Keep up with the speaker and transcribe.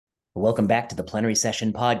Welcome back to the Plenary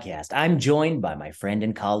Session Podcast. I'm joined by my friend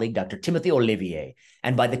and colleague, Dr. Timothée Olivier.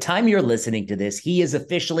 And by the time you're listening to this, he is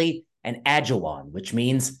officially an adjunct, which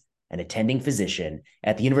means an attending physician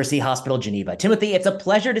at the University Hospital Geneva. Timothy, it's a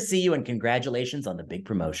pleasure to see you and congratulations on the big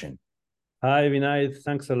promotion. Hi, Vinay.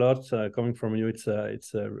 Thanks a lot. Coming from you,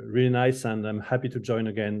 it's really nice, and I'm happy to join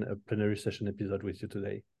again a plenary session episode with you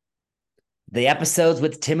today. The episodes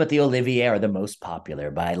with Timothée Olivier are the most popular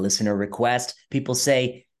by listener request. People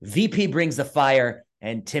say VP brings the fire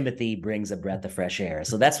and Timothy brings a breath of fresh air.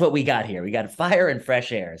 So that's what we got here. We got fire and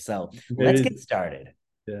fresh air. So let's get started.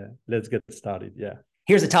 Yeah, let's get started. Yeah.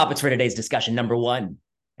 Here's the topics for today's discussion. Number one,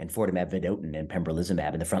 enfortumab vedotin and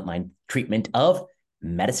pembrolizumab in the frontline treatment of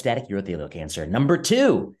metastatic urothelial cancer. Number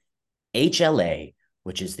two, HLA,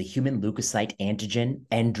 which is the human leukocyte antigen,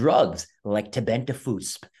 and drugs like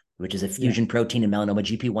tebentafusp, which is a fusion protein in melanoma,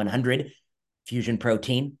 GP100 fusion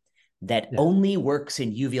protein that only works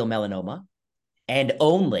in uveal melanoma and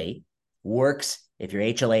only works if you're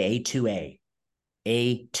HLA A2A,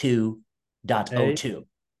 A2.02.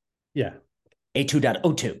 Yeah.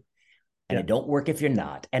 A2.02. And it don't work if you're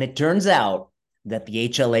not. And it turns out that the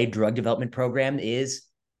HLA drug development program is,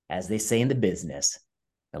 as they say in the business,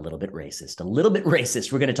 a little bit racist.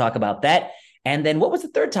 We're going to talk about that. And then what was the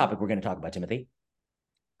third topic we're going to talk about, Timothy?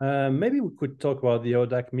 Maybe we could talk about the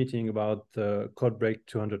ODAC meeting about the Codebreak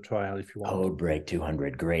 200 trial if you want. Codebreak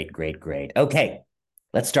 200. Great. Okay,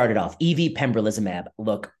 let's start it off. EV pembrolizumab.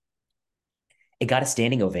 Look, it got a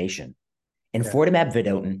standing ovation. Enfortumab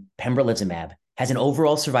vedotin, pembrolizumab, has an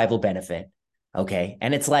overall survival benefit. Okay.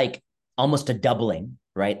 And it's like almost a doubling,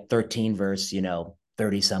 right? 13 versus,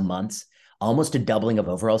 30 some months, almost a doubling of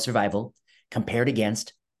overall survival compared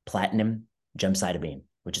against platinum gemcitabine,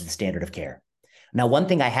 which is the standard of care. Now, one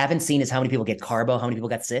thing I haven't seen is how many people get carbo, how many people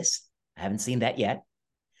got cis. I haven't seen that yet.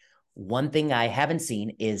 One thing I haven't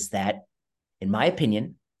seen is that, in my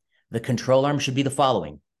opinion, the control arm should be the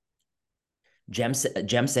following.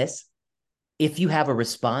 Gem-cis. If you have a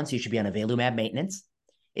response, you should be on avelumab maintenance.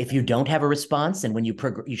 If you don't have a response, and when you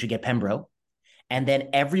should get pembro. And then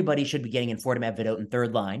everybody should be getting enfortumab vedotin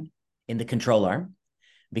third line in the control arm,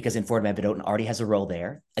 because enfortumab vedotin already has a role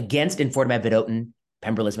there, against enfortumab vedotin,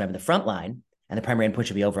 pembrolizumab in the front line, and the primary endpoint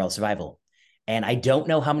should be overall survival. And I don't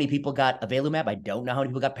know how many people got avelumab. I don't know how many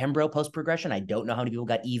people got pembro post-progression. I don't know how many people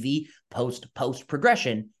got EV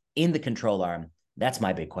post-progression in the control arm. That's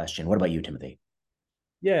my big question. What about you, Timothy?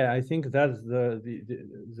 Yeah, I think that's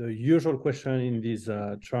the usual question in these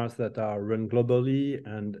trials that are run globally.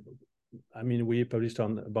 And I mean, we published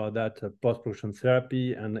about that post-progression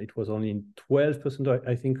therapy, and it was only in 12%,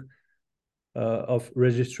 I think, of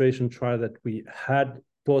registration trial that we had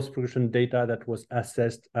post-progression data that was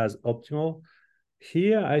assessed as optimal.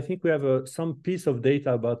 Here, I think we have some piece of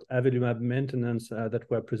data about avelumab maintenance that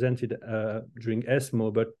were presented during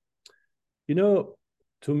ESMO. But,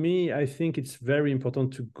 to me, I think it's very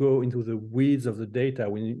important to go into the weeds of the data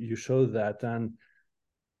when you show that. And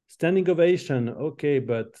standing ovation, okay,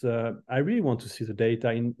 but I really want to see the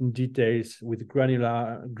data in details with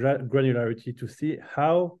granularity to see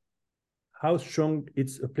how strong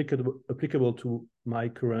it's applicable to my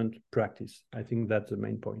current practice. I think that's the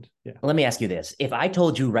main point. Yeah. Let me ask you this. If I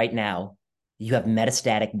told you right now you have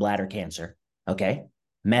metastatic bladder cancer, okay,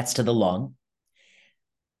 Mets to the lung,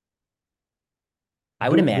 I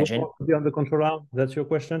would imagine. Be on the control arm? That's your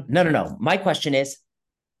question? No. My question is,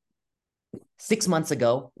 6 months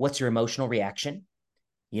ago, what's your emotional reaction?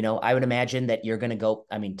 I would imagine that you're going to go,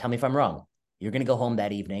 tell me if I'm wrong. You're going to go home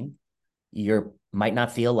that evening. You might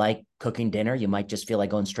not feel like cooking dinner. You might just feel like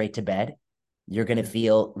going straight to bed. You're going to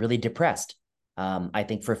feel really depressed. I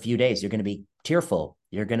think for a few days, you're going to be tearful.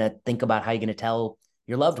 You're going to think about how you're going to tell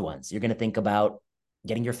your loved ones. You're going to think about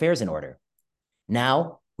getting your affairs in order.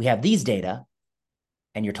 Now we have these data,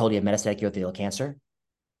 and you're told you have metastatic urothelial cancer.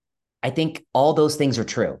 I think all those things are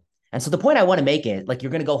true. And so the point I want to make is, like,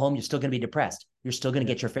 you're going to go home, you're still going to be depressed. You're still going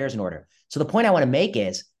to get your affairs in order. So the point I want to make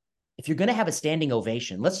is, if you're going to have a standing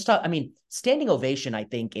ovation, let's just talk. Standing ovation, I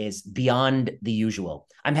think, is beyond the usual.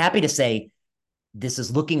 I'm happy to say this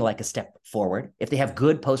is looking like a step forward. If they have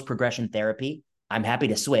good post-progression therapy, I'm happy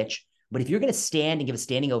to switch. But if you're going to stand and give a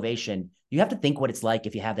standing ovation, you have to think what it's like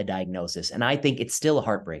if you have the diagnosis. And I think it's still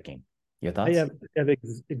heartbreaking. Your thoughts? I have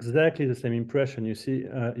exactly the same impression. You see,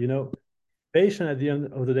 patients at the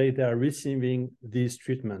end of the day, they are receiving these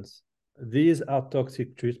treatments. These are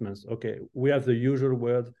toxic treatments. Okay, we have the usual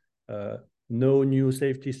word, no new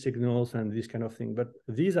safety signals and this kind of thing. But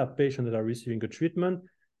these are patients that are receiving a treatment.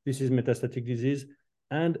 This is metastatic disease.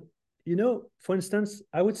 And, for instance,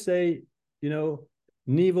 I would say,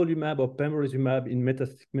 nivolumab or pembrolizumab in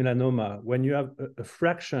metastatic melanoma, when you have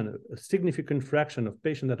a significant fraction of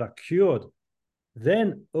patients that are cured,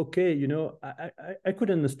 then okay, you know, I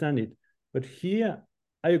could understand it. But here,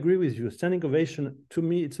 I agree with you. Standing ovation, to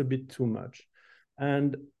me, it's a bit too much.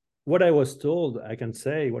 And what I was told, I can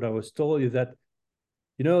say, what I was told is that,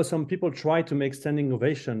 you know, some people try to make standing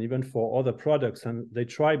ovation even for other products, and they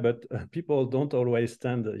try, but people don't always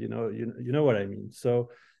stand, you know what I mean. So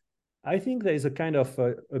I think there is a kind of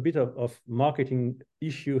a bit of marketing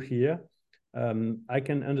issue here. I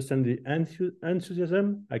can understand the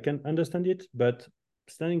enthusiasm. I can understand it, but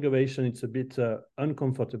standing ovation, it's a bit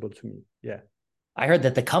uncomfortable to me. Yeah. I heard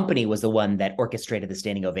that the company was the one that orchestrated the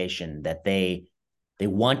standing ovation, that they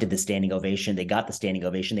wanted the standing ovation. They got the standing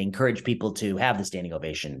ovation. They encouraged people to have the standing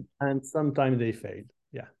ovation. And sometimes they failed.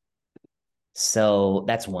 Yeah. So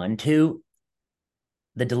that's one. Two,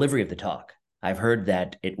 the delivery of the talk. I've heard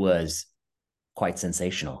that it was quite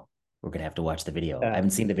sensational. We're going to have to watch the video. I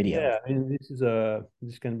haven't seen the video. Yeah, I mean,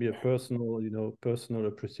 this can be a personal, you know, personal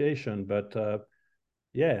appreciation, but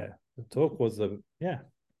yeah, the talk was yeah,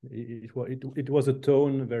 it was a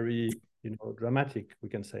tone very, you know, dramatic, we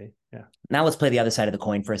can say. Yeah. Now let's play the other side of the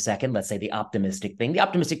coin for a second. Let's say the optimistic thing. The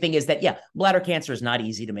optimistic thing is that, yeah, bladder cancer is not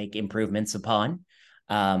easy to make improvements upon.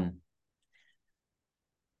 And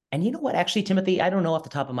you know what, actually, Timothy, I don't know off the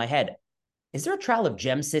top of my head. Is there a trial of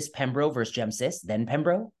Gemcis Pembro versus Gemcis, then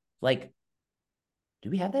Pembro? Like, do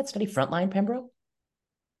we have that study, frontline Pembro?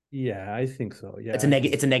 Yeah, I think so. Yeah, It's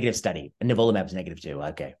a negative study. Nivolumab is negative too.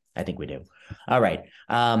 Okay, I think we do. All right.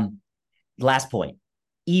 Last point.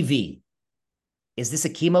 EV. Is this a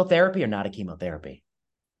chemotherapy or not a chemotherapy?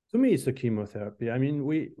 To me, it's a chemotherapy. I mean,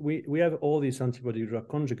 we have all these antibody drug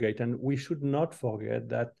conjugate, and we should not forget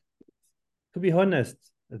that, to be honest,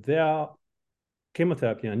 they are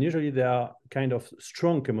chemotherapy, and usually they are kind of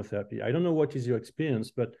strong chemotherapy. I don't know what is your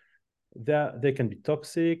experience, but they can be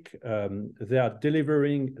toxic.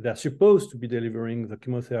 They're supposed to be delivering the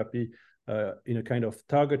chemotherapy in a kind of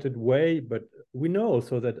targeted way, but we know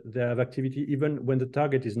also that they have activity even when the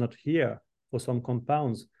target is not here for some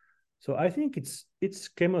compounds. So I think it's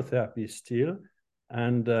chemotherapy still,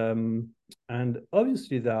 and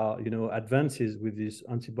obviously there are, you know, advances with this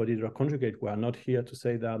antibody drug conjugate. We are not here to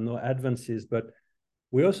say there are no advances, but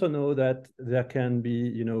we also know that there can be,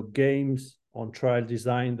 you know, games on trial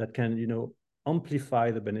design that can, you know,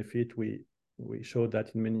 amplify the benefit. We showed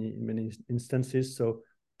that in many instances. So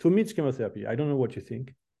to me, it's chemotherapy. I don't know what you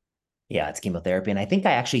think. Yeah, it's chemotherapy. And I think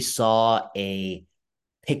I actually saw a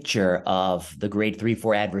picture of the grade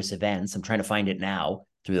 3-4 adverse events. I'm trying to find it now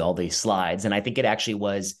through all these slides. And I think it actually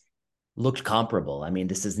looked comparable. I mean,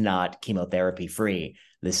 this is not chemotherapy free.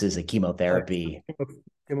 This is a chemotherapy.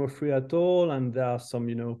 Chemo-free at all. And there are some,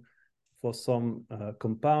 you know, for some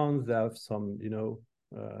compounds, they have some, you know,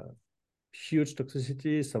 huge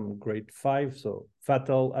toxicity, some grade 5, so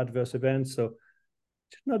fatal adverse events. So it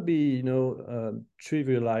should not be, you know,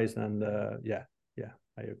 trivialized. And yeah,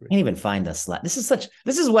 I agree. I can't even find the slide. This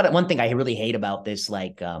is what one thing I really hate about this,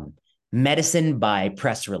 like medicine by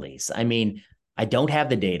press release. I mean, I don't have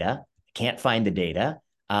the data. I can't find the data.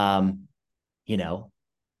 You know,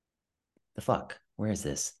 the fuck? Where is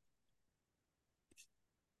this?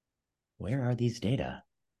 Where are these data?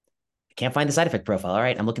 I can't find the side effect profile. All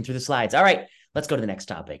right, I'm looking through the slides. All right, let's go to the next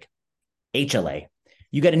topic. HLA.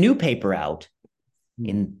 You got a new paper out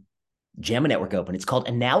in JAMA Network Open. It's called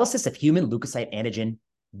Analysis of Human Leukocyte Antigen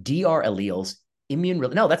DR Alleles Immune.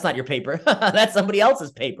 No, that's not your paper. That's somebody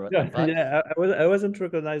else's paper. What the fuck? Yeah, I wasn't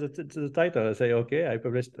recognized to the title. I say, okay, I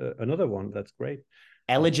published another one. That's great.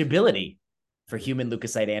 Eligibility for human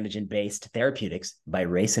leukocyte antigen-based therapeutics by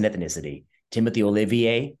race and ethnicity. Timothée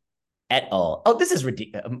Olivier et al. Oh, this is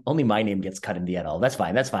ridiculous. Only my name gets cut in the et al. That's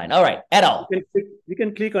fine. That's fine. All right, et al. You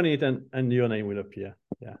can click on it and your name will appear.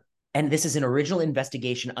 Yeah. And this is an original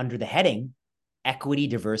investigation under the heading Equity,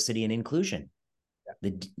 Diversity, and Inclusion,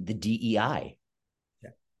 the DEI. Yeah.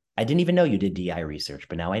 I didn't even know you did DEI research,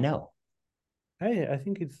 but now I know. I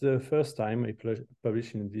think it's the first time I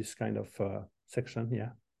publish in this kind of section. Yeah.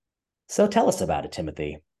 So tell us about it,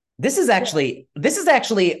 Timothy. This is actually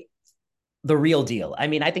the real deal. I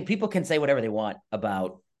mean, I think people can say whatever they want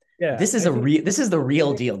about. Yeah. This is the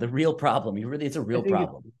real deal, the real problem. It's a real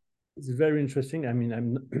problem. It's very interesting. I mean,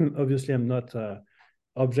 I'm not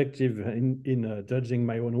objective in judging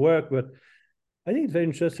my own work, but I think it's very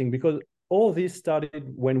interesting because all this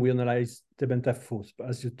started when we analyzed tebentafusp,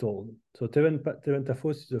 as you told. So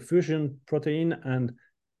tebentafusp is a fusion protein, and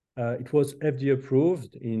it was FDA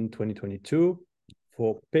approved in 2022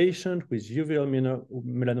 for patients with uveal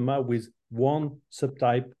melanoma with one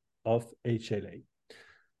subtype of HLA.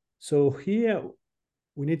 So here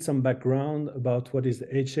we need some background about what is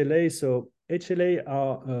HLA. So HLA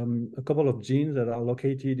are a couple of genes that are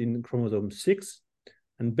located in chromosome 6.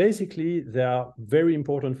 And basically, they are very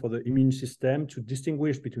important for the immune system to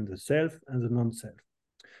distinguish between the self and the non-self.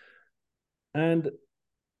 And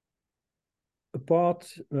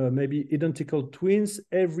apart, maybe identical twins,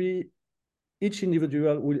 each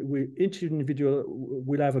individual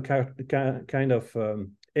will have a kind of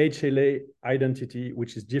HLA identity,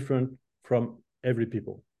 which is different from every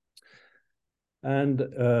people. And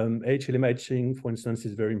HLA matching, for instance,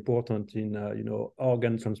 is very important in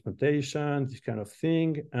organ transplantation, this kind of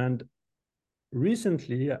thing. And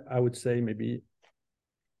recently, I would say maybe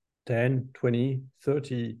 10, 20,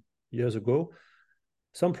 30 years ago,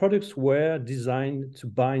 some products were designed to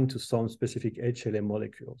bind to some specific HLA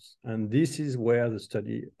molecules. And this is where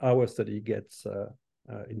our study gets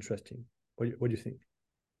interesting. What do you think?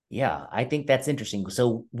 Yeah, I think that's interesting.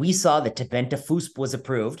 So we saw that tebentafusp was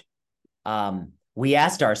approved. We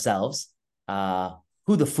asked ourselves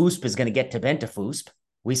who the FUSP is going to get tebentafusp.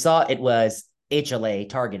 We saw it was HLA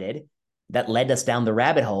targeted. That led us down the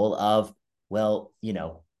rabbit hole of, well,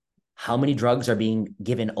 how many drugs are being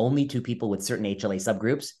given only to people with certain HLA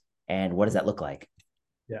subgroups, and what does that look like?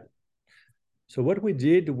 Yeah. So what we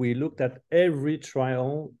did, we looked at every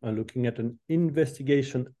trial, looking at an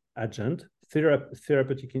investigation agent,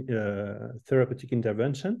 therapeutic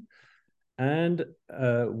intervention, and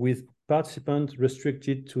with participants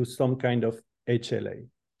restricted to some kind of HLA.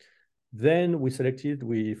 Then we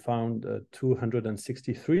found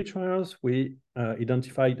 263 trials. We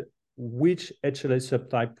identified which HLA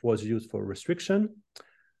subtype was used for restriction.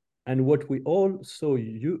 And what we also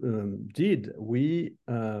did, we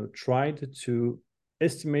tried to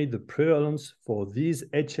estimate the prevalence for these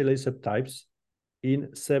HLA subtypes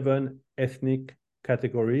in 7 ethnic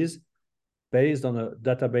categories based on a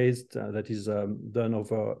database that is done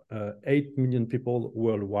over 8 million people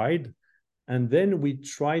worldwide. And then we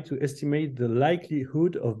try to estimate the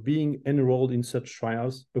likelihood of being enrolled in such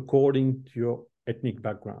trials according to your ethnic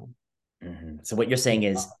background. Mm-hmm. So what you're saying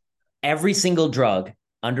is every single drug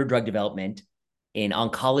under drug development in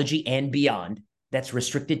oncology and beyond that's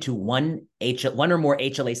restricted to one or more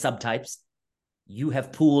HLA subtypes, you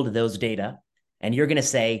have pooled those data, and you're going to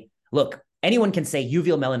say, look, anyone can say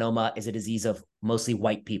uveal melanoma is a disease of mostly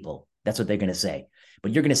white people. That's what they're going to say.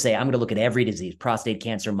 But you're going to say, I'm going to look at every disease, prostate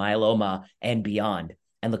cancer, myeloma, and beyond,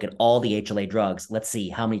 and look at all the HLA drugs. Let's see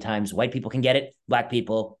how many times white people can get it, Black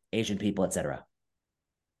people, Asian people, etc.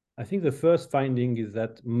 I think the first finding is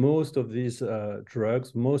that most of these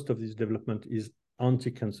drugs, most of this development is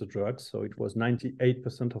anti-cancer drugs. So it was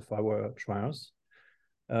 98% of our trials.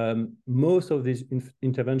 Most of these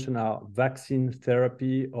interventions are vaccine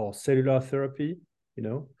therapy or cellular therapy,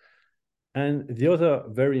 And the other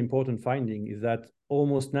very important finding is that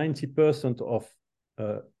almost 90% of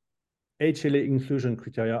HLA inclusion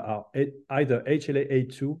criteria are either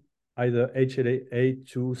HLA-A2, either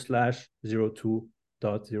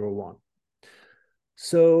HLA-A2/02.01.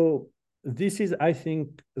 So this is, I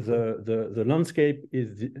think, the landscape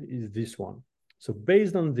is this one. So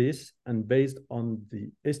based on this and based on the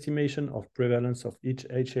estimation of prevalence of each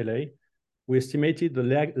HLA, we estimated the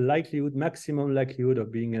maximum likelihood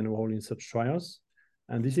of being enrolled in such trials.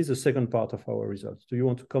 And this is the second part of our results. Do you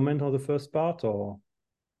want to comment on the first part or?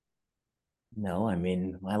 No, I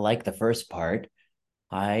mean, I like the first part.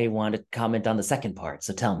 I want to comment on the second part.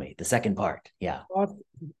 So tell me the second part. Yeah.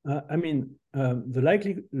 The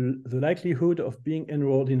likelihood of being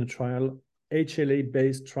enrolled in a trial,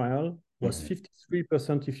 HLA-based trial, was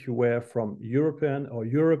 53% if you were from European or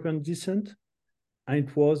European descent, and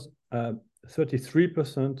it was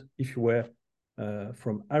 33% if you were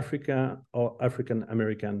from Africa or African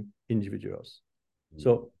American individuals.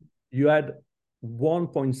 So you had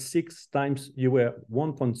 1.6 times, you were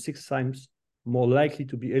 1.6 times more likely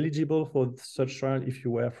to be eligible for such trial if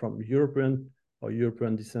you were from European or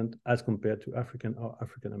European descent as compared to African or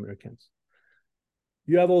African Americans.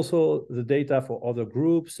 You have also the data for other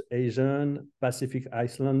groups, Asian, Pacific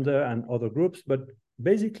Islander, and other groups. But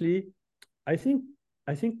basically, I think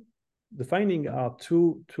the findings are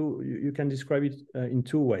you can describe it in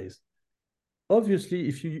 2 ways. Obviously,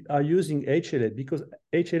 if you are using HLA, because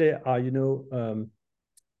HLA are,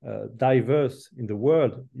 diverse in the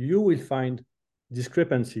world, you will find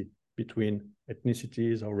discrepancy between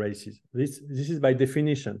ethnicities or races. This is by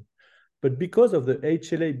definition. But because of the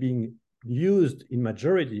HLA being used in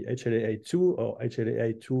majority, HLA-A2 or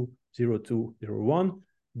HLA-A2/02.01,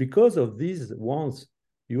 because of these ones,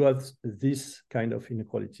 you have this kind of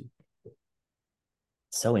inequality.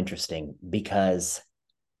 So interesting, because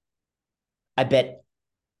I bet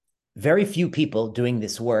Very few people doing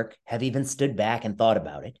this work have even stood back and thought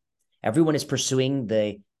about it. Everyone is pursuing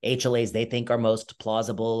the HLAs they think are most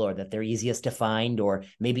plausible or that they're easiest to find or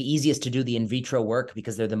maybe easiest to do the in vitro work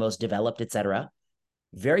because they're the most developed, et cetera.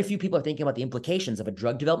 Very few people are thinking about the implications of a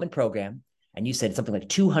drug development program. And you said something like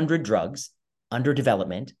 200 drugs under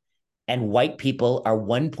development, and white people are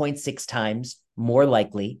 1.6 times more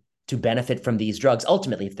likely to benefit from these drugs.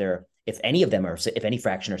 Ultimately, if any of them are, if any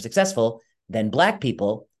fraction are successful, than black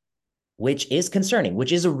people, which is concerning,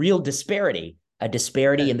 which is a real disparity, a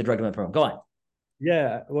disparity in the drug development program. Go on.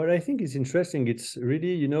 Yeah, what I think is interesting, it's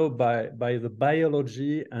really, you know, by the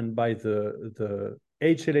biology and by the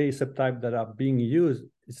HLA subtype that are being used,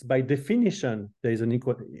 it's by definition, there is an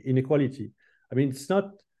inequality. I mean, it's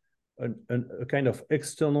not a kind of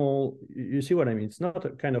external, you see what I mean? It's not a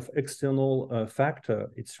kind of external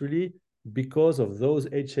factor. It's really because of those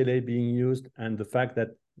HLA being used and the fact that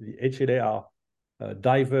the HLA are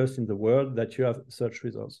diverse in the world that you have such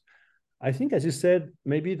results. I think, as you said,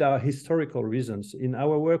 maybe there are historical reasons. In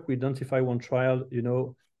our work, we identify one trial, you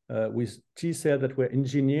know, with T cells that were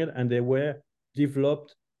engineered and they were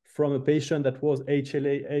developed from a patient that was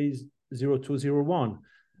HLA A0201.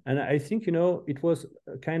 And I think, you know, it was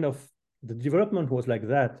kind of, the development was like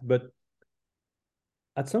that. But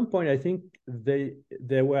at some point, I think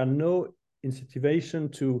there were no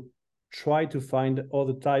incentivization to try to find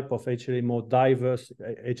other type of HLA, more diverse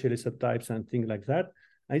HLA subtypes and things like that.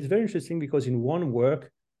 And it's very interesting because in one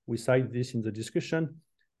work, we cite this in the discussion,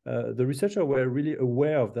 the researchers were really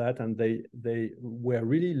aware of that, and they were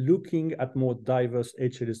really looking at more diverse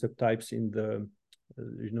HLA subtypes in the,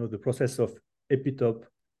 you know, the process of epitope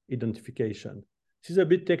identification. This is a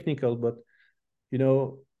bit technical, but, you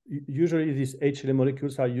know, usually these HLA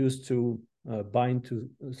molecules are used to bind to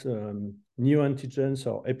new antigens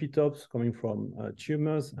or epitopes coming from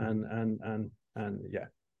tumors, and yeah,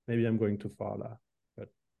 maybe I'm going too far now.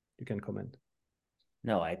 You can comment.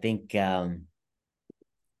 No, I think it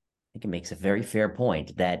makes a very fair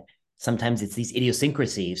point that sometimes it's these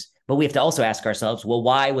idiosyncrasies, but we have to also ask ourselves, well,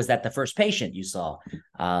 why was that the first patient you saw?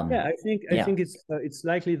 Yeah, I think it's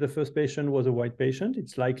likely the first patient was a white patient.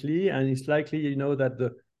 It's likely, and it's likely, you know, that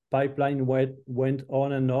the pipeline went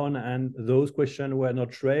on, and those questions were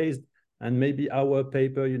not raised, and maybe our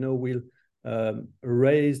paper, you know, will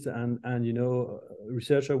raised, and you know,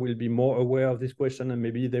 researcher will be more aware of this question, and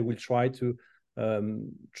maybe they will try to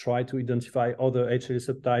identify other HLA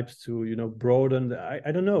subtypes to, you know, broaden.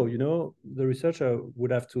 I don't know, you know, the researcher would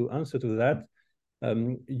have to answer to that.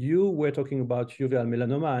 You were talking about uveal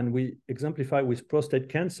melanoma, and we exemplify with prostate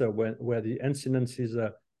cancer where the incidence is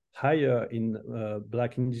higher in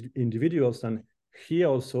Black individuals, and here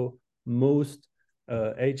also most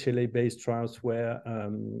HLA-based trials were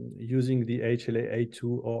using the HLA-A2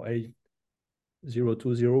 or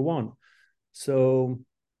A0201. So,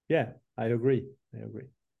 yeah, I agree. I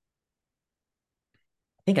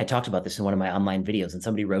think I talked about this in one of my online videos, and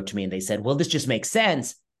somebody wrote to me and they said, well, this just makes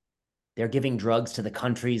sense. They're giving drugs to the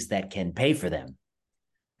countries that can pay for them.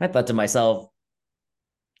 I thought to myself,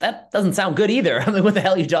 that doesn't sound good either. I mean, what the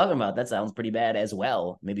hell are you talking about? That sounds pretty bad as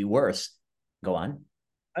well, maybe worse. Go on.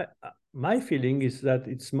 My feeling is that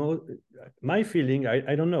it's more, my feeling,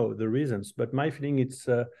 I don't know the reasons, but my feeling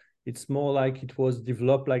it's more like it was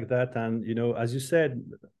developed like that. And, you know, as you said,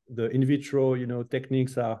 the in vitro, you know,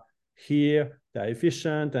 techniques are here, they're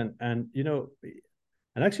efficient, and you know,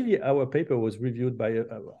 and actually our paper was reviewed by,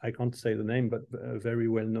 I can't say the name, but a very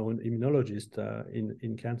well-known immunologist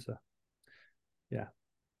in cancer. Yeah.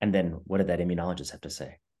 And then what did that immunologist have to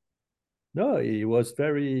say? No, he was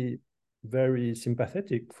very, very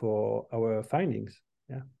sympathetic for our findings.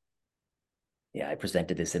 Yeah. Yeah, I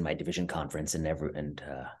presented this in my division conference, and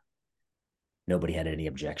nobody had any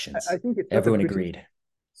objections. I think everyone agreed.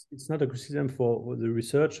 It's not a criticism for the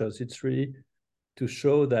researchers. It's really to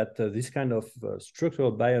show that this kind of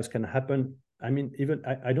structural bias can happen. I mean, even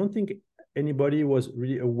I don't think anybody was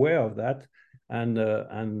really aware of that, and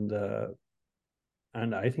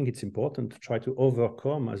I think it's important to try to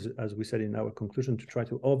overcome, as we said in our conclusion, to try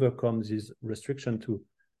to overcome this restriction to,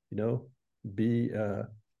 you know, be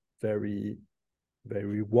very,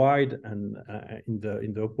 very wide and in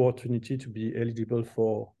the opportunity to be eligible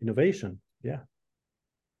for innovation. Yeah.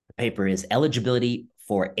 The paper is Eligibility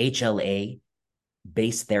for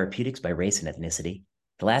HLA-Based Therapeutics by Race and Ethnicity.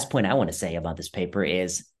 The last point I want to say about this paper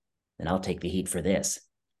is, and I'll take the heat for this,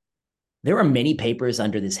 there are many papers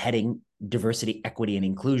under this heading, diversity, equity, and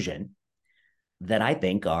inclusion, that I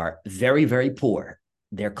think are very, very poor.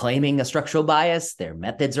 They're claiming a structural bias. Their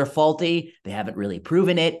methods are faulty. They haven't really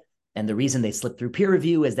proven it. And the reason they slip through peer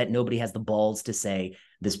review is that nobody has the balls to say,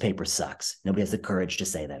 this paper sucks. Nobody has the courage to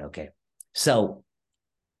say that. Okay. So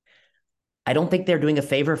I don't think they're doing a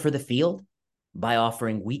favor for the field by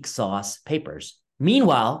offering weak sauce papers.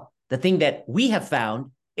 Meanwhile, the thing that we have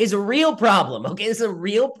found is a real problem. Okay. It's a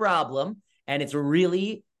real problem. And it's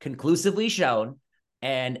really conclusively shown.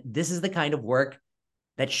 And this is the kind of work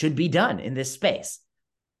that should be done in this space.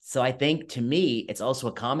 So I think, to me, it's also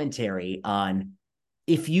a commentary on,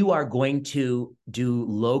 if you are going to do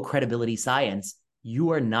low credibility science,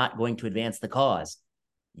 you are not going to advance the cause.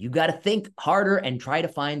 You got to think harder and try to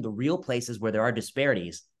find the real places where there are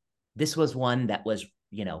disparities. This was one that was,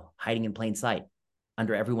 hiding in plain sight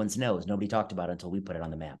under everyone's nose. Nobody talked about it until we put it on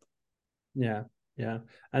the map. Yeah.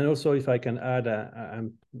 And also, if I can add,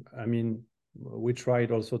 we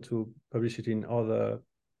tried also to publish it in other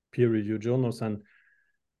peer-reviewed journals, and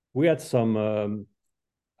we had some,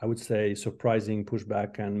 I would say, surprising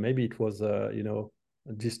pushback, and maybe it was,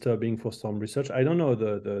 disturbing for some research. I don't know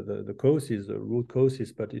the causes, the root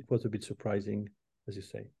causes, but it was a bit surprising, as you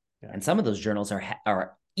say. Yeah. And some of those journals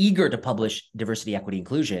are eager to publish diversity, equity,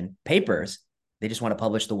 inclusion papers. They just want to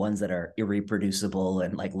publish the ones that are irreproducible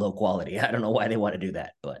and like low quality. I don't know why they want to do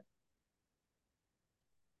that, but.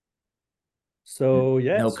 So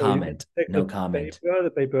no comment. No comment.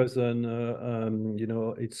 The paper is on,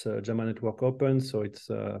 it's JAMA Network Open, so it's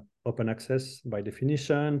open access by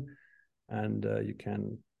definition, and you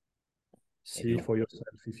can see it for yourself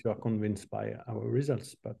if you are convinced by our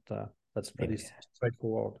results. But that's pretty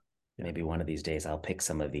straightforward. Yeah. Maybe one of these days I'll pick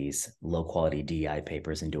some of these low quality DEI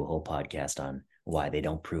papers and do a whole podcast on why they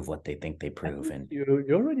don't prove what they think they prove. And you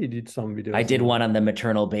already did some videos. I did one on the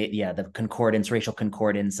maternal, the concordance, racial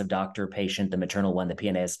concordance of doctor patient, the maternal one, the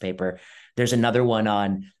PNAS paper. There's another one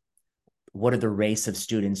on what are the race of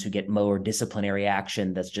students who get more disciplinary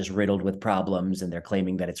action that's just riddled with problems, and they're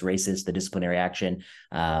claiming that it's racist, the disciplinary action.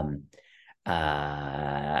 There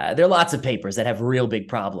are lots of papers that have real big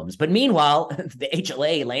problems, but meanwhile, the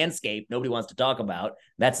HLA landscape nobody wants to talk about.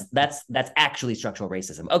 That's actually structural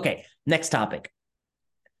racism. Okay, next topic.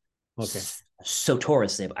 Okay,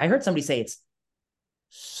 sotorasib. I heard somebody say it's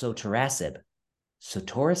sotorasib.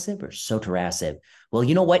 Sotorasib or sotorasib? Well,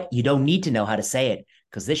 you know what? You don't need to know how to say it,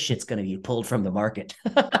 because this shit's going to be pulled from the market.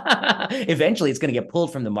 Eventually, it's going to get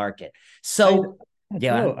pulled from the market. So. I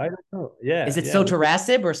don't know. Yeah. Is it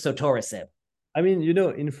sotorasib or sotorasib? I mean,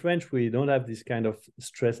 in French, we don't have this kind of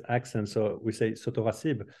stress accent, so we say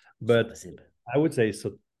sotorasib. But I would say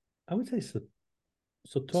sotorasib,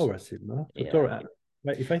 no? Yeah.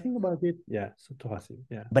 But if I think about it, sotorasib.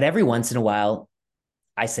 Yeah. But every once in a while,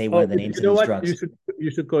 I say one of the names of these drugs. You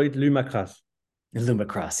should call it Lumacras.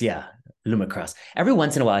 Lumacras, yeah. Lumacras. Every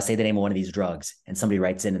once in a while, I say the name of one of these drugs, and somebody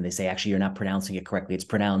writes in and they say, actually, you're not pronouncing it correctly. It's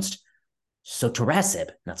pronounced sotorasib,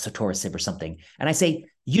 not sotorasib or something. And I say,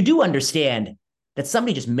 you do understand that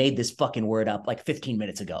somebody just made this fucking word up like 15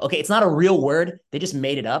 minutes ago. Okay, it's not a real word. They just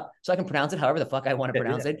made it up, so I can pronounce it however the fuck I want to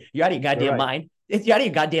pronounce it. You're out of your goddamn mind. You're out of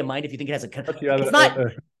your goddamn mind if you think it has a... You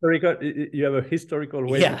have a historical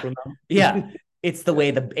way to pronounce it. Yeah, it's the way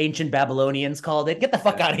the ancient Babylonians called it. Get the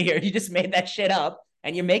fuck out of here. You just made that shit up,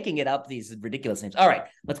 and you're making it up, these ridiculous names. All right,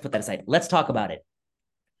 let's put that aside. Let's talk about it.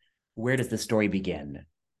 Where does the story begin?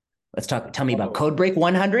 Tell me about Codebreak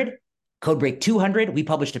 100, Codebreak 200. We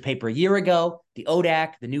published a paper a year ago, the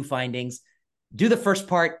ODAC, the new findings. Do the first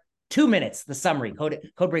part, 2 minutes, the summary,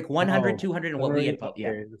 Codebreak 100, 200, and what we had published.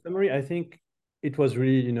 Yeah. The summary, I think it was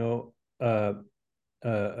really, an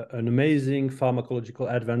amazing pharmacological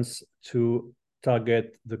advance to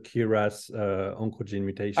target the KRAS oncogene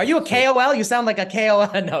mutation. Are you a KOL? You sound like a KOL.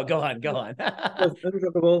 No, go on.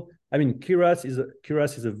 I mean, KRAS is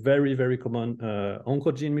a very, very common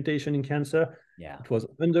oncogene mutation in cancer. Yeah. It was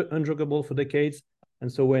undruggable for decades.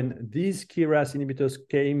 And so when these KRAS inhibitors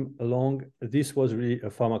came along, this was really a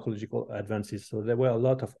pharmacological advances. So there were a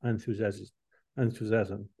lot of enthusiasm.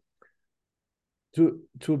 To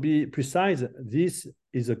be precise, this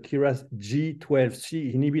is a KRAS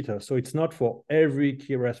G12C inhibitor. So it's not for every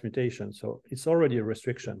KRAS mutation. So it's already a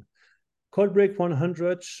restriction. Codebreak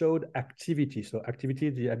 100 showed activity. So activity,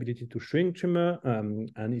 the ability to shrink tumor,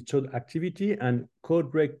 and it showed activity. And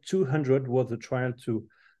Codebreak 200 was the trial to,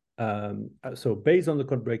 so based on the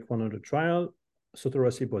Codebreak 100 trial,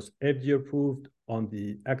 sotorasib was FDA approved on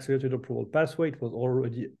the accelerated approval pathway. It was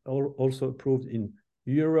already also approved in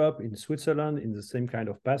Europe, in Switzerland, in the same kind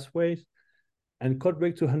of pathways. And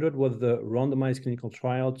Codebreak 200 was the randomized clinical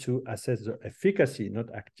trial to assess the efficacy, not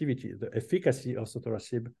activity, the efficacy of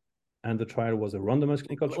sotorasib. And the trial was a randomized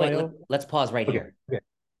clinical trial. Let's pause right here. Okay.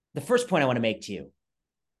 The first point I want to make to you,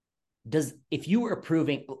 if you were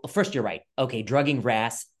approving, first, you're right. Okay, drugging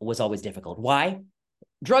RAS was always difficult. Why?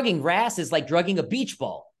 drugging RAS is like drugging a beach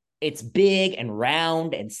ball. It's big and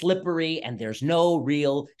round and slippery, and there's no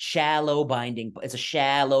real shallow binding. It's a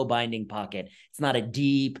shallow binding pocket. It's not a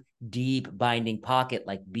deep, deep binding pocket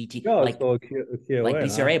like BT, You're also a KOL, like huh?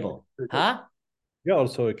 BCR-ABL. Huh? You're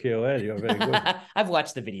also a KOL. You're very good. I've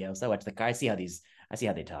watched the videos. I see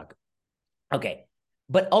how they talk. Okay.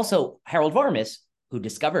 But also Harold Varmus, who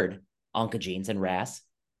discovered oncogenes and RAS,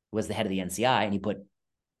 was the head of the NCI, and he put,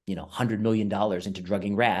 $100 million into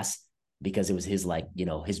drugging RAS because it was his,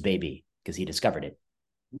 his baby, because he discovered it.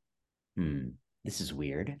 This is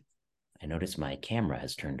weird. I noticed my camera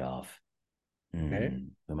has turned off. Okay.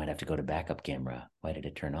 We might have to go to backup camera. Why did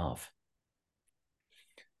it turn off?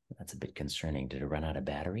 That's a bit concerning. Did it run out of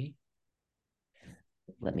battery?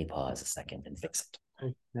 Let me pause a second and fix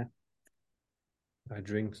it. Yeah. I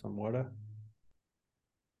drink some water.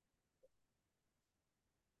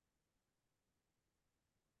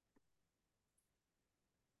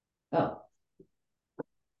 Oh.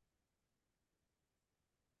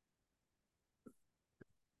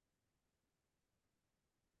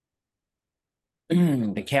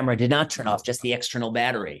 The camera did not turn off, just the external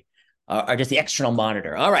battery, or just the external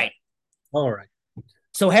monitor. All right. All right.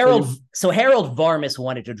 So Harold Varmus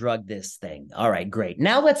wanted to drug this thing. All right, great.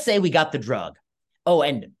 Now let's say we got the drug. Oh,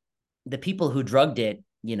 and the people who drugged it,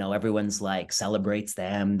 everyone's like celebrates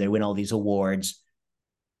them. They win all these awards.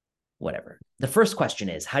 Whatever. The first question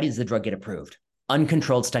is, how does the drug get approved?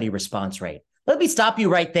 Uncontrolled study response rate. Let me stop you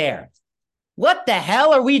right there. What the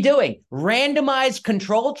hell are we doing? Randomized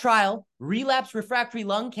controlled trial, relapse refractory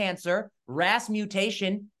lung cancer, RAS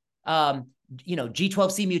mutation,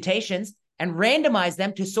 G12C mutations, and randomize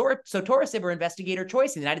them to sotorasib or investigator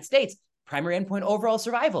choice in the United States. Primary endpoint overall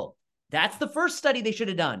survival. That's the first study they should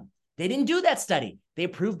have done. They didn't do that study. They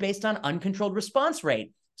approved based on uncontrolled response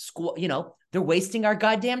rate. They're wasting our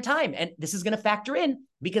goddamn time. And this is going to factor in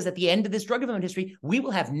because at the end of this drug development history, we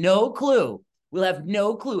will have no clue. We'll have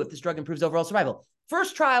no clue if this drug improves overall survival.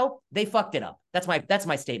 First trial, they fucked it up. That's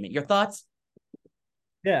my statement. Your thoughts?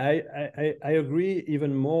 Yeah, I agree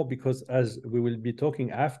even more because as we will be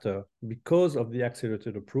talking after, because of the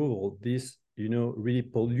accelerated approval, this really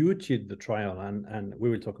polluted the trial, and we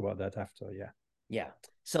will talk about that after. Yeah. Yeah.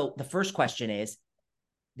 So the first question is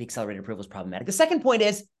the accelerated approval is problematic. The second point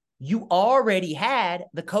is you already had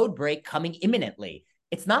the code break coming imminently.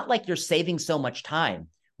 It's not like you're saving so much time.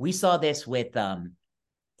 We saw this with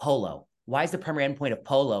POLO. Why is the primary endpoint of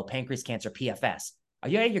POLO pancreas cancer PFS? Are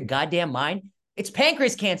you out of your goddamn mind? It's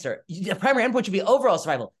pancreas cancer. The primary endpoint should be overall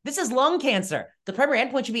survival. This is lung cancer. The primary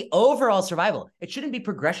endpoint should be overall survival. It shouldn't be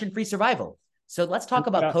progression-free survival. So let's talk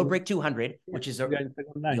about CodeBreak 200, which is so yeah,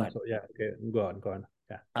 okay, go on.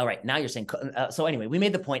 Yeah. All right, now you're saying, so anyway, we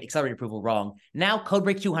made the point, accelerated approval wrong. Now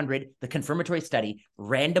CodeBreak 200, the confirmatory study,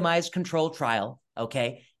 randomized controlled trial,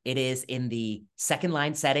 okay? It is in the second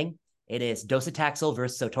line setting. It is docetaxel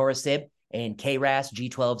versus sotorasib in KRAS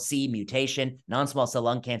G12C mutation, non-small cell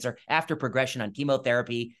lung cancer after progression on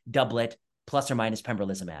chemotherapy, doublet, plus or minus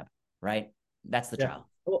pembrolizumab, right? That's the trial.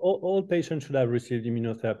 All patients should have received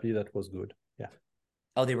immunotherapy. That was good. Yeah.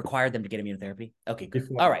 Oh, they required them to get immunotherapy? Okay, good.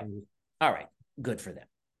 All right. Good for them.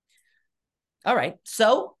 All right.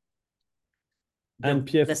 So. And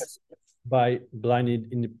PFS by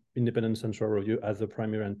blinded independent central review as the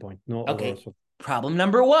primary endpoint. No. Okay. Problem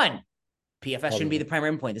number one. PFS shouldn't be the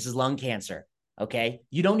primary endpoint. This is lung cancer. Okay.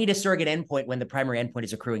 You don't need a surrogate endpoint when the primary endpoint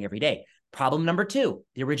is accruing every day. Problem number two.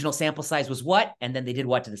 The original sample size was what? And then they did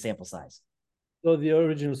what to the sample size? So the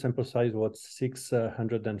original sample size was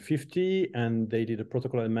 650, and they did a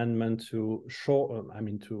protocol amendment to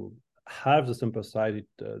to halve the sample size.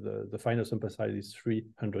 The final sample size is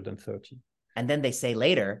 330. And then they say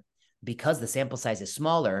later, because the sample size is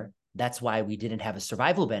smaller, that's why we didn't have a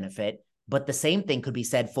survival benefit. But the same thing could be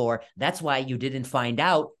said for, that's why you didn't find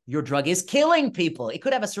out your drug is killing people. It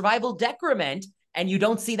could have a survival decrement, and you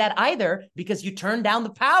don't see that either because you turned down the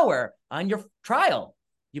power on your trial.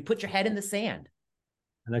 You put your head in the sand.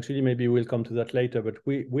 And actually, maybe we'll come to that later, but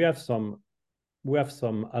we have some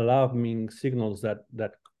alarming signals that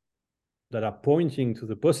are pointing to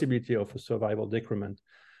the possibility of a survival decrement.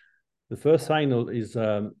 The first signal is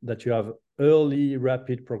that you have early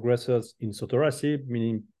rapid progressors in sotorasib,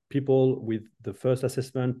 meaning people with the first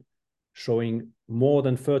assessment showing more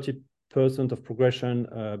than 30% of progression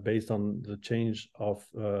based on the change of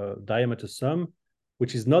diameter sum,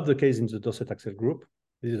 which is not the case in the docetaxel group.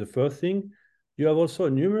 This is the first thing. You have also a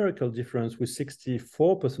numerical difference with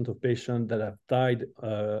 64% of patients that have died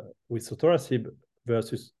with sotorasib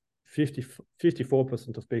versus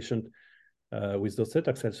 54% of patients with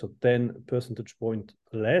docetaxel, so 10 percentage point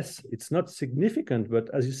less. It's not significant, but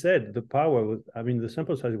as you said, the power was, I mean, the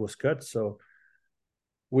sample size was cut, so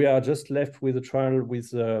we are just left with a trial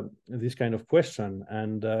with this kind of question,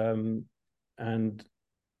 and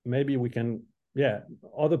maybe we can, yeah.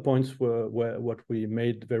 Other points were what we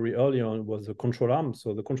made very early on was the control arm.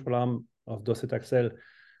 So the control arm of docetaxel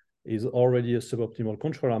is already a suboptimal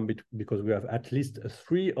control arm because we have at least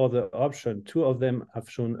 3 other options. 2 of them have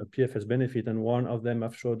shown a PFS benefit, and 1 of them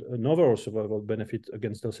have showed an overall survival benefit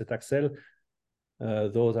against docetaxel.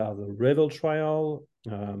 Those are the REVEL trial,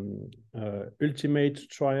 Ultimate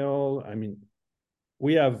trial. I mean,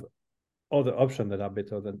 we have other options that are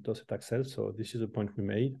better than docetaxel, so this is a point we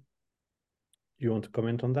made. You want to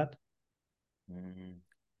comment on that?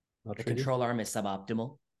 The control arm is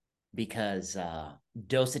suboptimal because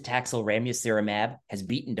docetaxel ramucirumab has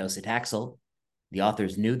beaten docetaxel. The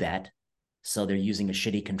authors knew that, so they're using a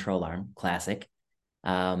shitty control arm. Classic.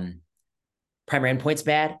 Primary endpoint's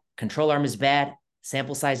bad. Control arm is bad.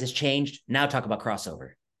 Sample size has changed. Now talk about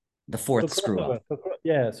crossover. The fourth screw up.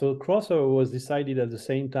 So crossover was decided at the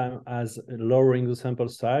same time as lowering the sample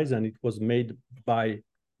size, and it was made by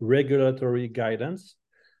regulatory guidance.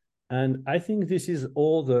 And I think this is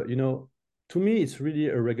all the, to me, it's really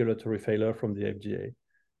a regulatory failure from the FDA,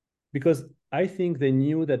 because I think they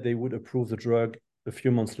knew that they would approve the drug a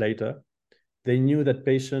few months later. They knew that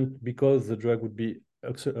because the drug would be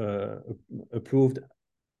approved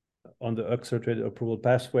on the accelerated approval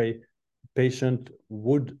pathway, patient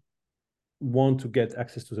would want to get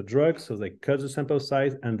access to the drug, so they cut the sample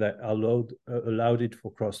size and they allowed it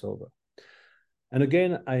for crossover. And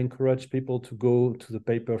again, I encourage people to go to the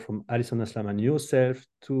paper from Alison Aslam and yourself,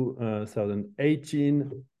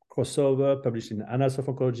 2018 crossover published in Annals of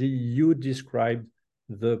Oncology. You described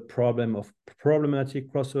the problem of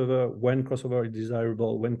problematic crossover, when crossover is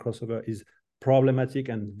desirable, when crossover is problematic,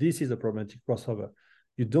 and this is a problematic crossover.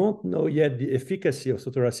 You don't know yet the efficacy of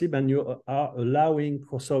sotorasib, and you are allowing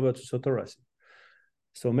crossover to sotorasib.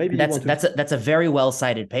 So maybe that's a very well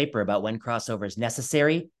cited paper about when crossover is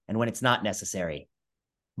necessary and when it's not necessary.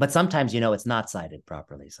 But sometimes, it's not cited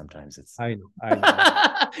properly. Sometimes it's. I know.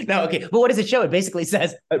 No, okay. But what does it show? It basically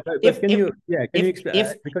says. Can you explain?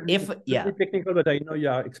 It's technical, but I know you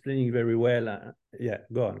are explaining very well.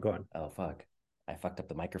 Go on. Oh fuck! I fucked up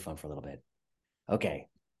the microphone for a little bit. Okay.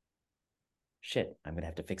 Shit, I'm gonna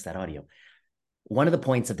have to fix that audio. One of the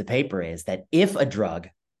points of the paper is that if a drug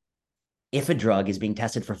is being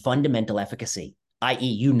tested for fundamental efficacy, i.e.,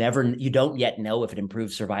 you don't yet know if it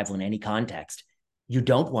improves survival in any context, you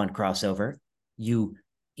don't want crossover. You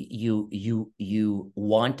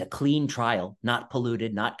want a clean trial, not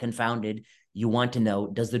polluted, not confounded. You want to know,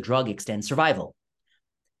 does the drug extend survival?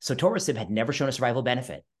 Sotorasib had never shown a survival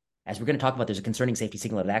benefit. As we're going to talk about, there's a concerning safety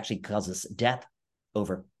signal that actually causes death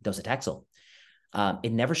over docetaxel.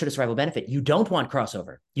 It never showed a survival benefit. You don't want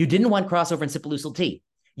crossover. You didn't want crossover in Sipuleucel T.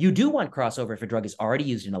 You do want crossover if a drug is already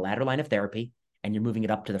used in a latter line of therapy and you're moving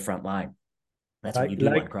it up to the front line. That's what you do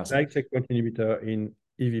want crossover. Like checkpoint inhibitor in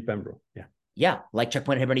EV Pembro. Yeah, like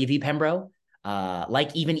checkpoint inhibitor in EV Pembro,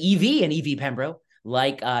 like even EV and EV Pembro,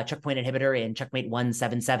 like checkpoint inhibitor in Checkmate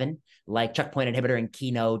 177, like checkpoint inhibitor in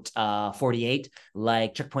Keynote 48,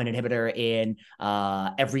 like checkpoint inhibitor in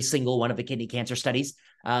every single one of the kidney cancer studies.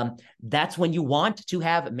 That's when you want to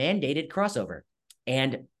have mandated crossover.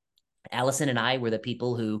 And Allison and I were the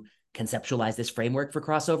people who conceptualized this framework for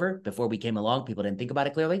crossover. Before we came along, people didn't think about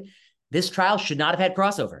it clearly. This trial should not have had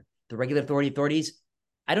crossover. The regulatory authorities,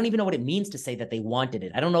 I don't even know what it means to say that they wanted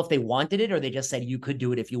it. I don't know if they wanted it or they just said you could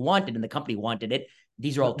do it if you wanted and the company wanted it.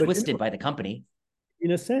 These are all twisted by the company.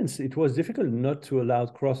 In a sense, it was difficult not to allow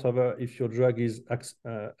crossover if your drug is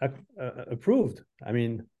approved. I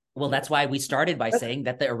mean... Well, that's why we started by saying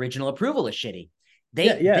that the original approval is shitty.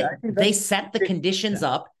 They set the conditions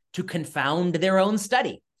up to confound their own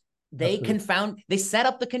study. They set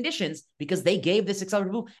up the conditions because they gave this accelerated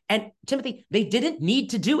approval. And Timothy, they didn't need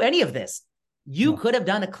to do any of this. You could have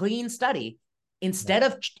done a clean study. Instead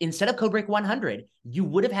of Codebreak 100, you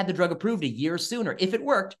would have had the drug approved a year sooner if it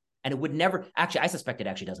worked, and it would never, actually, I suspect it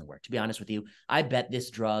actually doesn't work, to be honest with you. I bet this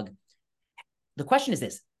drug, the question is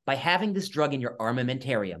this, by having this drug in your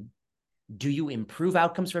armamentarium, do you improve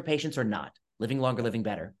outcomes for patients or not? Living longer, living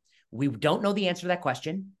better. We don't know the answer to that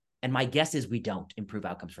question. And my guess is we don't improve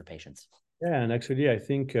outcomes for patients. Yeah, and actually, I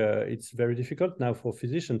think it's very difficult now for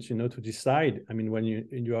physicians, to decide. I mean, when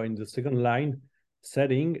you are in the second line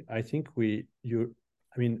setting, I think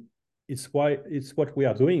it's what we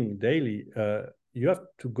are doing daily. You have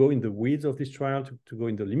to go in the weeds of this trial, to go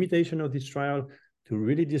in the limitation of this trial, to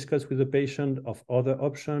really discuss with the patient of other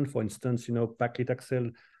options. For instance,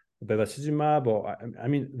 paclitaxel bevacizumab, or I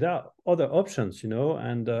mean, there are other options,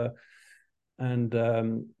 and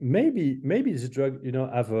maybe this drug,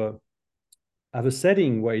 have a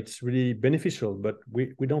setting where it's really beneficial, but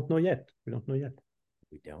we don't know yet. We don't know yet.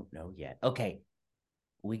 We don't know yet. Okay,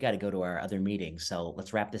 we got to go to our other meeting. So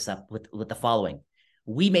let's wrap this up with the following.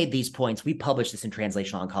 We made these points. We published this in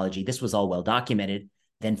Translational Oncology. This was all well documented.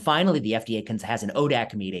 Then finally, the FDA has an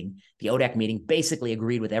ODAC meeting. The ODAC meeting basically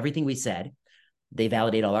agreed with everything we said. They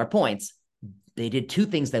validate all our points. They did two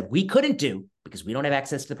things that we couldn't do because we don't have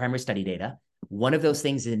access to the primary study data. One of those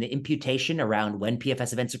things is an imputation around when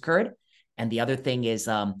PFS events occurred, and the other thing is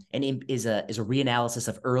a reanalysis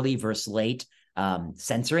of early versus late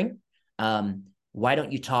censoring. Why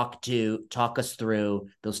don't you talk us through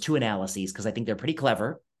those two analyses, because I think they're pretty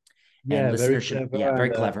clever. Yeah, and listeners should,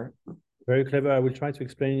 very clever. Very clever. I will try to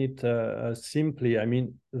explain it simply. I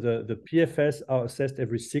mean, the PFS are assessed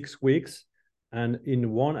every 6 weeks, and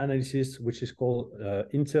in one analysis, which is called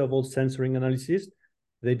interval censoring analysis,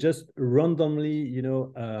 they just randomly,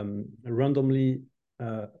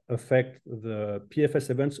 affect the PFS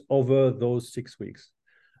events over those 6 weeks.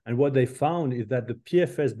 And what they found is that the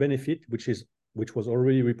PFS benefit, which was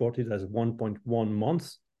already reported as 1.1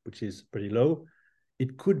 months, which is pretty low,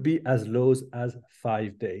 it could be as low as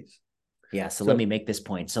 5 days. Yeah, so let me make this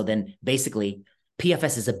point. So then basically,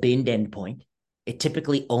 PFS is a binned endpoint. It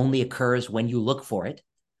typically only occurs when you look for it,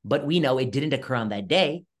 but we know it didn't occur on that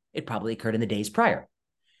day. It probably occurred in the days prior.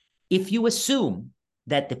 If you assume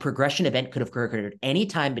that the progression event could have occurred at any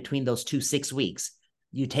time between those 6 weeks,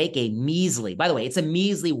 you take a measly, by the way, it's a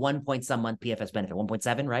measly 1 point some month PFS benefit,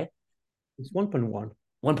 1.7, right? It's 1.1.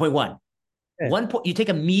 1.1. Yeah. You take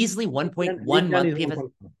a measly 1.1 month PFS.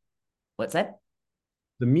 1. What's that?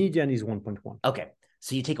 The median is 1.1. Okay.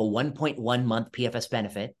 So you take a 1.1 month PFS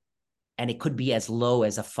benefit, and it could be as low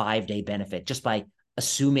as a 5-day benefit just by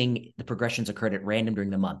assuming the progressions occurred at random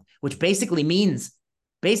during the month, which basically means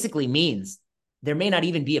there may not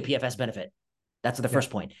even be a PFS benefit. That's the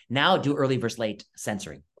first point. Now do early versus late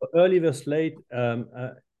censoring. Early versus late,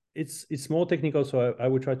 it's more technical, so I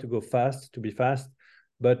would try to go fast, to be fast.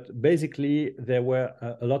 But basically, there were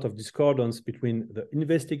a lot of discordance between the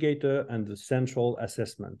investigator and the central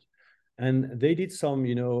assessment. And they did some,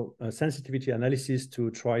 sensitivity analysis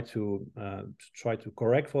to try to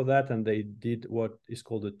correct for that. And they did what is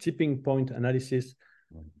called a tipping point analysis.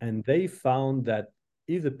 And they found that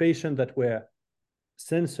if the patient that were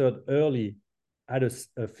censored early had a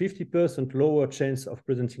 50% lower chance of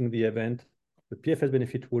presenting the event, the PFS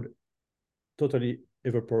benefit would totally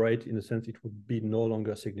evaporate, in the sense it would be no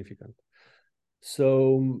longer significant.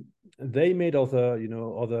 So they made other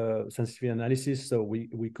sensitivity analysis. So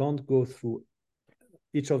we can't go through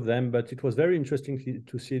each of them, but it was very interesting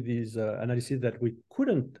to see these analyses that we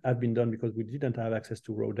couldn't have been done because we didn't have access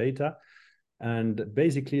to raw data. And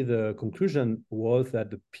basically the conclusion was that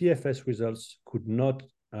the PFS results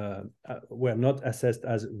were not assessed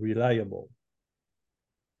as reliable.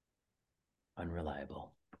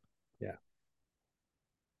 Unreliable. Yeah.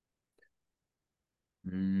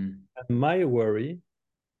 Mm. My worry,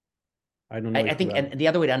 I don't know. I think, and the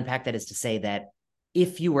other way to unpack that is to say that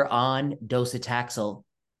if you were on docetaxel,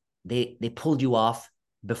 they pulled you off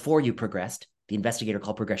before you progressed. The investigator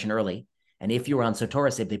called progression early. And if you were on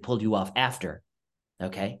sotorasib, they pulled you off after.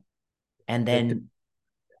 Okay. And then,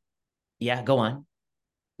 yeah, go on.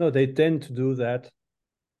 No, they tend to do that.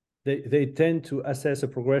 They tend to assess a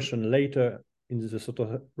progression later in the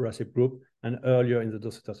sotorasib group and earlier in the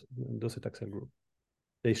docetaxel group.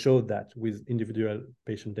 They showed that with individual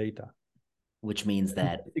patient data. Which means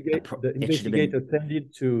that the investigator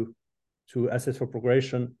tended to assess for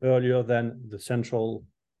progression earlier than the central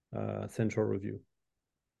review.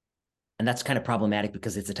 And that's kind of problematic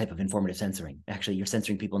because it's a type of informative censoring. Actually, you're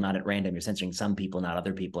censoring people not at random. You're censoring some people, not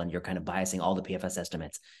other people, and you're kind of biasing all the PFS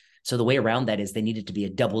estimates. So the way around that is they needed to be a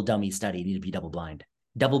double dummy study. It needed to be double blind,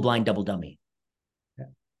 double dummy. Yeah.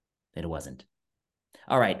 It wasn't.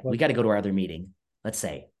 All right, we got to go to our other meeting. Let's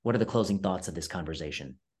say, what are the closing thoughts of this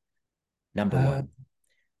conversation? Number one.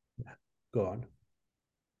 Go on.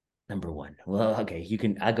 Number one. Well, okay,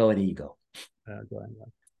 I'll go and then you go. Go on.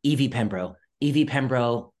 EV Pembro.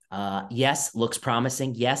 Yes, looks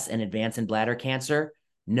promising. Yes, an advance in bladder cancer.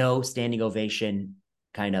 No, standing ovation,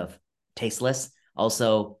 kind of tasteless.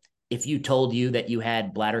 Also, if you told you that you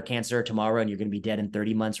had bladder cancer tomorrow and you're going to be dead in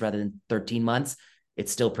 30 months rather than 13 months,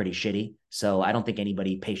 it's still pretty shitty. So I don't think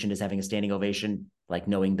patient is having a standing ovation, like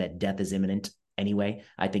knowing that death is imminent anyway.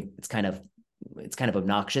 I think it's kind of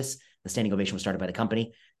obnoxious. The standing ovation was started by the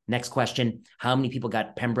company. Next question. How many people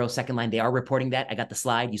got Pembro second line? They are reporting that. I got the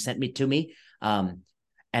slide. You sent me to me.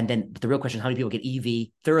 And then the real question is how many people get EV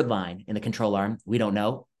third line in the control arm? We don't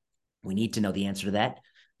know. We need to know the answer to that.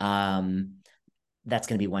 That's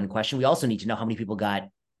going to be one question. We also need to know how many people got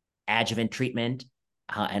adjuvant treatment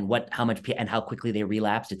and how much and how quickly they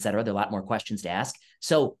relapsed, et cetera. There are a lot more questions to ask.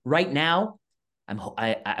 So right now,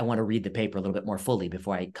 I want to read the paper a little bit more fully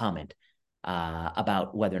before I comment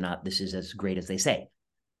about whether or not this is as great as they say.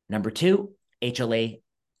 Number two, HLA,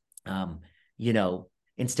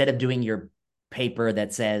 instead of doing your paper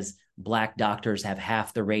that says Black doctors have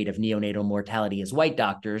half the rate of neonatal mortality as white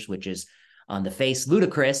doctors, which is on the face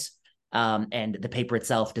ludicrous, and the paper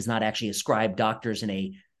itself does not actually ascribe doctors in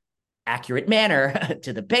a accurate manner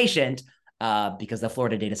to the patient, because the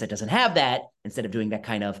Florida data set doesn't have that. Instead of doing that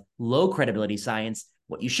kind of low credibility science,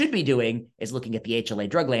 what you should be doing is looking at the HLA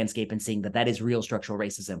drug landscape and seeing that that is real structural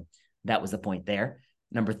racism. That was the point there.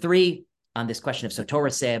 Number three, on this question of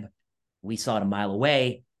sotorasib, we saw it a mile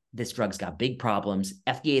away. This drug's got big problems.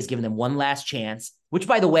 FDA has given them one last chance, which,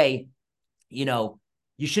 by the way, you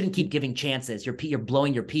shouldn't keep giving chances. You're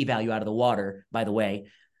blowing your p-value out of the water, by the way.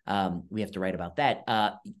 We have to write about that.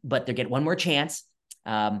 But they get one more chance.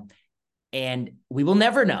 And we will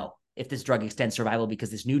never know if this drug extends survival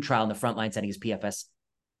because this new trial in the frontline setting is PFS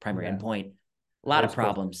primary endpoint. A lot of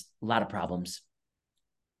problems.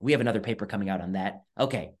 We have another paper coming out on that.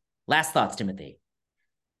 Okay. Last thoughts, Timothy.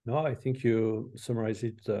 No, I think you summarized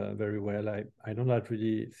it very well. I don't have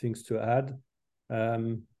really things to add.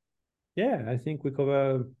 I think we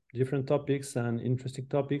cover different topics and interesting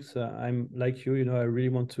topics. I'm like you, I really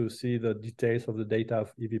want to see the details of the data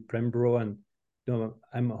of EV Pembro, and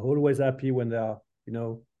I'm always happy when there are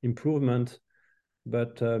improvement.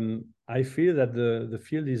 But I feel that the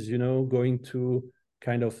field is going to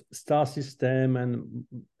kind of star system and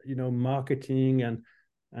marketing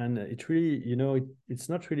and it really it's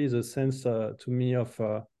not really the sense to me of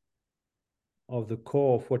the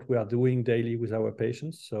core of what we are doing daily with our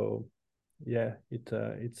patients. So yeah,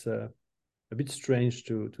 it's a bit strange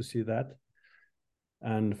to see that.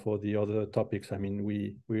 And for the other topics, I mean,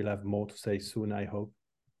 we will have more to say soon, I hope.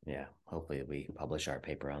 Yeah, hopefully we publish our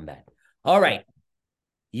paper on that. All right.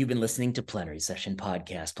 You've been listening to Plenary Session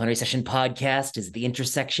Podcast. Plenary Session Podcast is the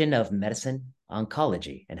intersection of medicine,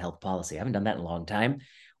 oncology, and health policy. I haven't done that in a long time.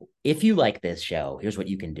 If you like this show, here's what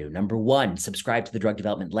you can do. Number one, subscribe to the Drug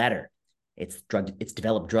Development Letter. It's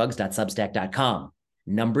developdrugs.substack.com.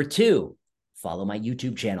 Number two, follow my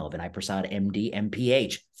YouTube channel, Vinay Prasad, MD,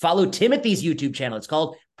 MPH. Follow Timothy's YouTube channel. It's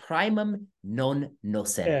called Primum Non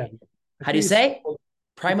Nocere. Yeah, how do you say?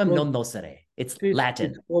 Primum non nocere. It's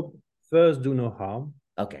Latin. It's called First Do No Harm.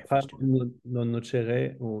 Okay. Primum non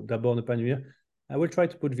nocere, or D'abord ne pas nuire. I will try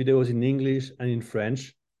to put videos in English and in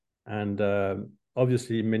French. And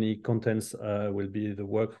obviously, many contents will be the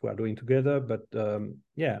work we are doing together. But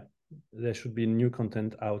there should be new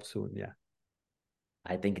content out soon. Yeah.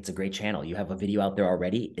 I think it's a great channel. You have a video out there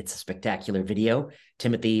already. It's a spectacular video.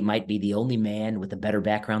 Timothy might be the only man with a better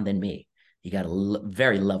background than me. You got a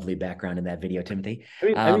very lovely background in that video, Timothy.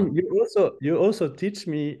 I mean, you also teach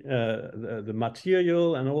me the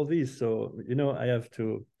material and all these. So I have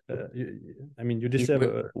to. You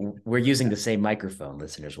deserve. We're using the same microphone.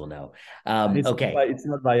 Listeners will know. Okay, it's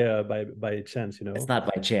not by chance. It's not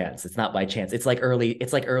by chance. It's not by chance. It's like early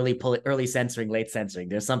censoring, late censoring.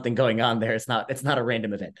 There's something going on there. It's not a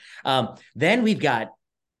random event. Then we've got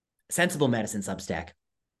Sensible Medicine Substack,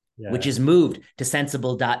 which is moved to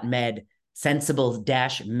sensible.med.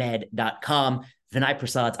 sensible-med.com. Vinay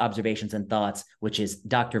Prasad's Observations and Thoughts, which is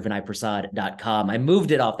drvinayprasad.com. I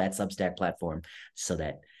moved it off that Substack platform so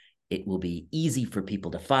that it will be easy for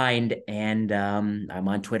people to find. And I'm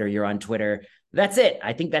on Twitter. You're on Twitter. That's it.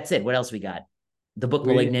 I think that's it. What else we got? The book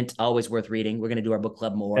Malignant, always worth reading. We're going to do our book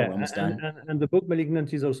club more. We're almost done. And the book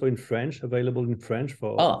Malignant is also in French, available in French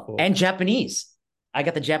and Japanese. I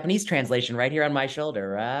got the Japanese translation right here on my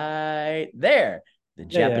shoulder, right there. The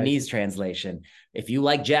Japanese translation. If you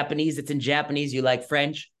like Japanese, it's in Japanese. You like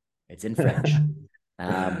French, it's in French.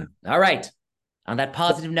 All right. On that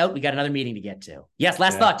positive note, we got another meeting to get to. Yes,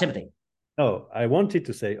 last thought, Timothy. Oh, I wanted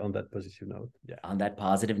to say on that positive note. Yeah. On that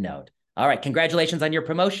positive note. All right. Congratulations on your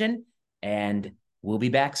promotion, and we'll be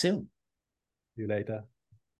back soon. See you later.